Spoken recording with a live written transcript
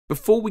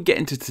Before we get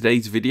into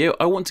today's video,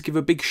 I want to give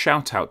a big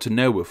shout out to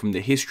Noah from the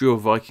History of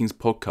Vikings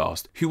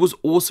podcast, who was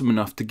awesome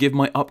enough to give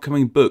my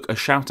upcoming book a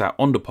shout out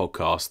on the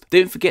podcast.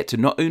 Don't forget to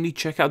not only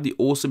check out the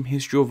awesome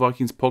History of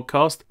Vikings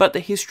podcast, but the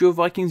History of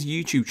Vikings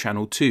YouTube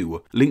channel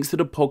too. Links to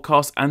the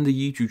podcast and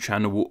the YouTube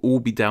channel will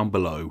all be down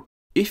below.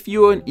 If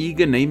you are an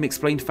eager Name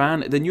Explained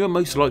fan, then you are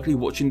most likely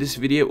watching this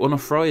video on a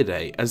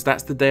Friday, as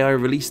that's the day I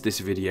released this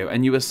video,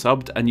 and you are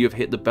subbed and you have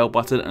hit the bell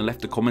button and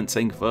left a comment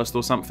saying first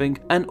or something,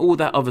 and all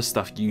that other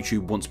stuff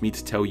YouTube wants me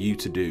to tell you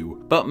to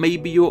do. But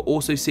maybe you are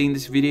also seeing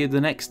this video the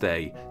next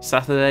day,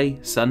 Saturday,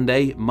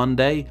 Sunday,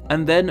 Monday,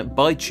 and then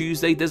by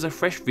Tuesday there's a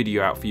fresh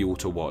video out for you all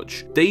to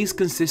watch. Days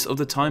consist of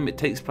the time it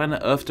takes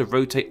planet Earth to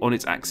rotate on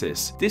its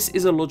axis. This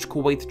is a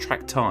logical way to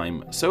track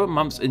time, so are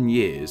months and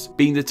years,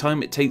 being the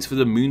time it takes for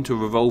the moon to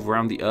revolve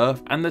around the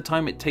Earth and the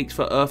time it takes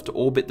for Earth to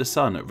orbit the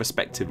Sun,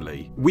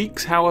 respectively.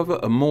 Weeks, however,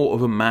 are more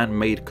of a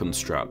man-made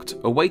construct,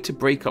 a way to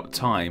break up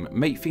time,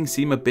 make things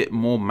seem a bit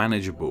more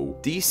manageable.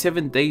 These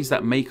 7 days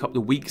that make up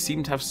the week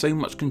seem to have so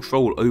much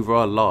control over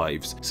our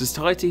lives.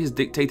 Society has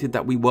dictated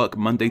that we work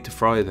Monday to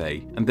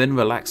Friday, and then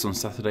relax on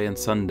Saturday and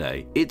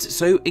Sunday. It's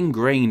so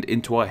ingrained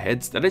into our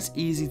heads that it's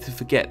easy to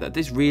forget that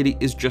this really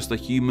is just a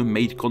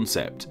human-made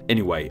concept.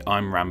 Anyway,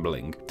 I'm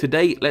rambling.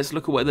 Today, let's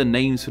look at where the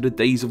names for the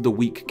days of the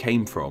week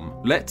came from.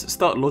 Let's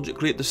start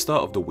logically at the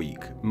start of the week,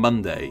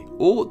 Monday.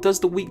 Or does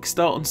the week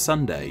start on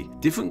Sunday?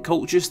 Different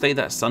cultures say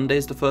that Sunday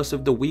is the first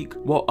of the week,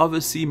 while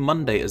others see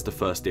Monday as the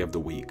first day of the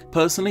week.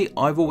 Personally,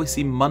 I've always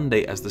seen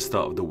Monday as the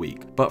start of the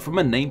week, but from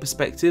a name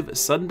perspective,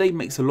 Sunday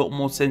makes a lot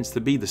more sense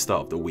to be the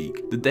start of the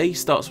week. The day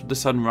starts with the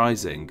sun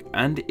rising,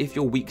 and if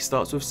your week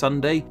starts with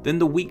Sunday, then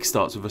the week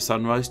starts with a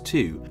sunrise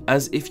too,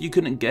 as if you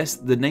couldn't guess,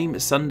 the name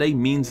Sunday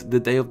means the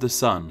day of the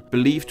sun,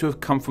 believed to have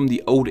come from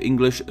the Old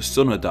English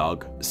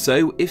sunnudag.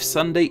 So if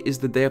Sunday is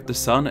the day of the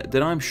sun,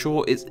 then I'm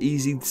sure it's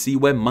easy to see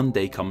where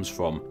Monday comes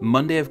from.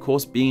 Monday of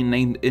course being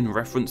named in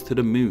reference to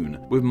the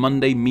moon, with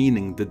Monday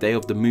meaning the day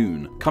of the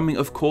moon, coming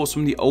of course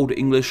from the Old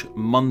English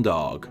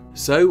mundag.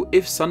 So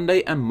if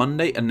Sunday and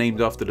Monday are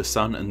named after the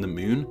sun and the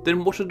moon,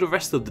 then what are the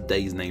rest of the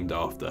days named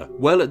after?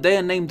 Well, they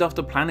are named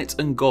after planets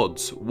and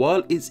gods.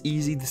 While it's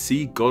easy to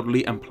see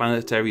godly and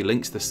planetary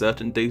links to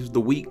certain days of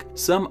the week,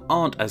 some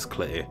aren't as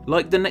clear,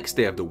 like the next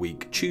day of the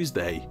week,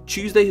 Tuesday.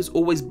 Tuesday has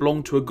always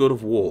belonged to a god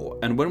of war,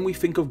 and when we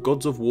think of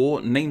gods of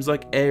war, names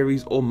like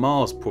Ares or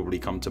Mars probably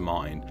come to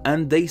mind,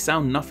 and they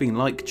sound nothing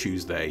like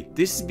Tuesday.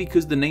 This is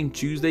because the name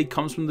Tuesday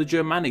comes from the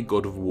Germanic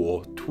god of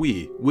war,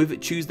 Twi. With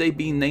Tuesday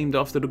being named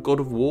after the god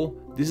of war,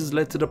 this has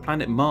led to the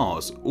planet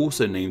Mars,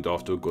 also named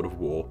after a god of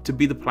war, to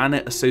be the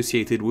planet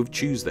associated with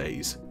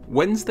Tuesdays.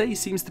 Wednesday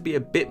seems to be a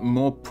bit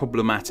more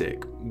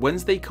problematic.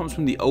 Wednesday comes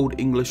from the Old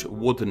English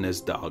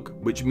Wodenesdag,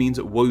 which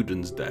means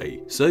Woden's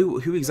Day. So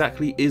who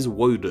exactly is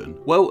Woden?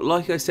 Well,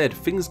 like I said,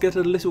 things get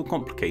a little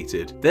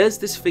complicated. There's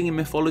this thing in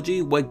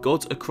mythology where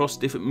gods across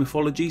different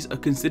mythologies are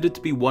considered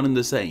to be one and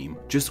the same,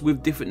 just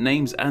with different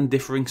names and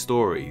differing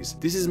stories.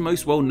 This is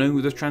most well known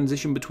with the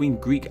transition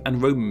between Greek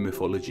and Roman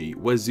mythology,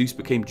 where Zeus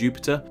became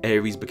Jupiter,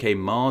 Ares became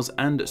Mars,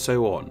 and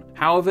so on.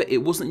 However, it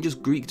wasn't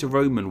just Greek to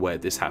Roman where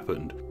this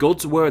happened.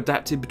 Gods were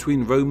adapted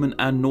between Roman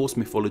and Norse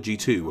mythology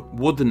too.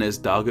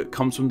 Wodenesdag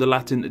comes from the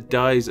Latin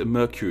dies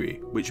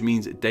Mercury, which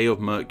means day of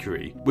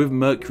Mercury, with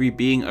Mercury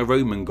being a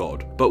Roman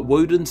god. But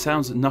Woden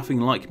sounds nothing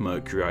like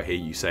Mercury, I hear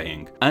you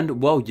saying. And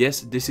while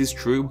yes, this is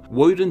true,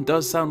 Woden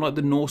does sound like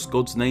the Norse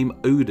god's name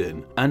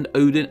Odin, and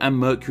Odin and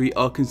Mercury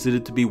are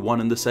considered to be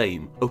one and the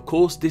same. Of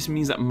course, this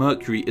means that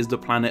Mercury is the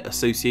planet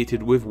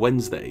associated with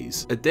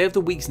Wednesdays. A day of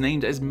the week's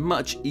named as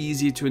much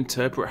easier to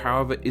interpret,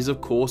 however, is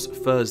of course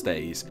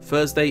Thursdays.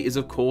 Thursday is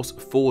of course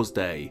Thor's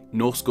Day,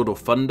 Norse god of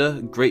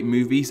thunder, great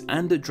movies,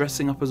 and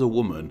dressing up as a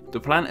woman. The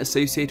planet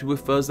associated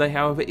with Thursday,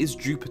 however, is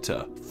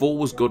Jupiter. Thor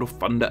was god of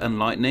thunder and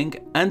lightning,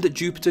 and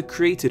Jupiter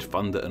created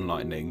thunder and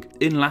lightning.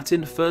 In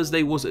Latin,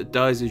 Thursday was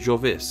dies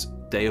Jovis,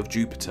 day of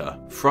Jupiter.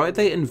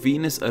 Friday and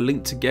Venus are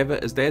linked together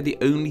as they are the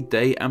only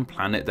day and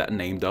planet that are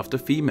named after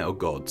female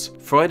gods.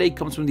 Friday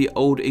comes from the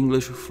Old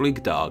English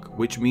Frigdag,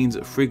 which means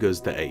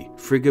Frigga's day,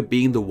 Frigga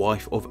being the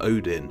wife of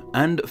Odin.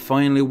 And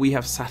finally we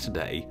have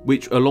Saturday,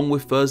 which along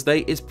with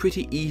Thursday is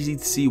pretty easy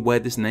to see where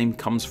this name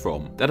comes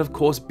from. That of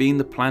course being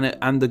the planet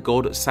and the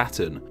god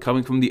Saturn,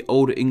 coming from the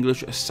Old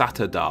English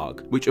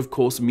Saturdag, which of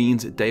course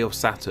means day of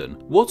Saturn.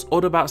 What's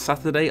odd about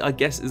Saturday, I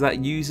guess, is that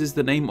it uses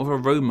the name of a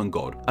Roman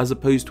god as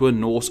opposed to a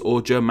Norse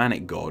or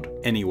Germanic god.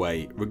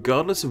 Anyway,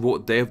 regardless of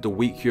what day of the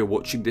week you're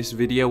watching this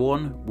video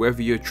on,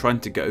 whether you're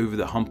trying to get over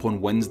the hump on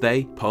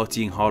Wednesday,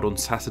 partying hard on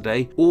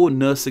Saturday, or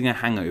nursing a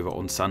hangover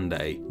on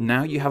Sunday,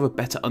 now you have a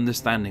better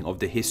understanding of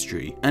the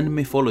history and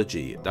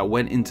mythology that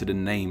went into the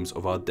names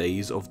of our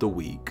days of the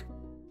week.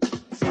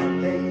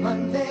 Sunday,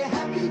 Monday,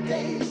 happy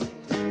days.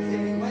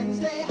 Tuesday,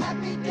 Wednesday,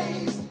 happy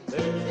days.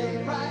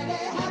 Thursday,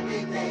 Friday,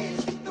 happy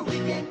days. The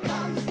weekend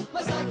comes,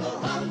 my cycle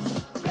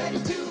hums, ready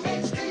to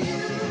race to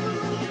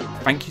you.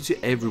 Thank you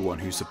to everyone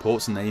who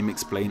supports Name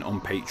Explain on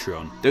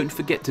Patreon. Don't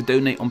forget to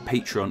donate on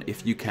Patreon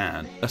if you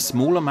can. A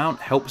small amount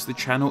helps the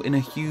channel in a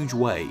huge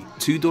way.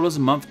 $2 a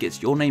month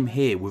gets your name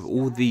here with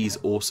all these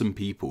awesome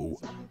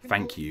people.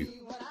 Thank you.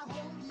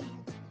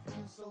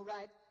 So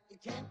right,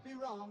 it can't be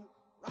wrong.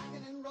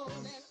 Rocking and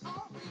rolling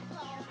all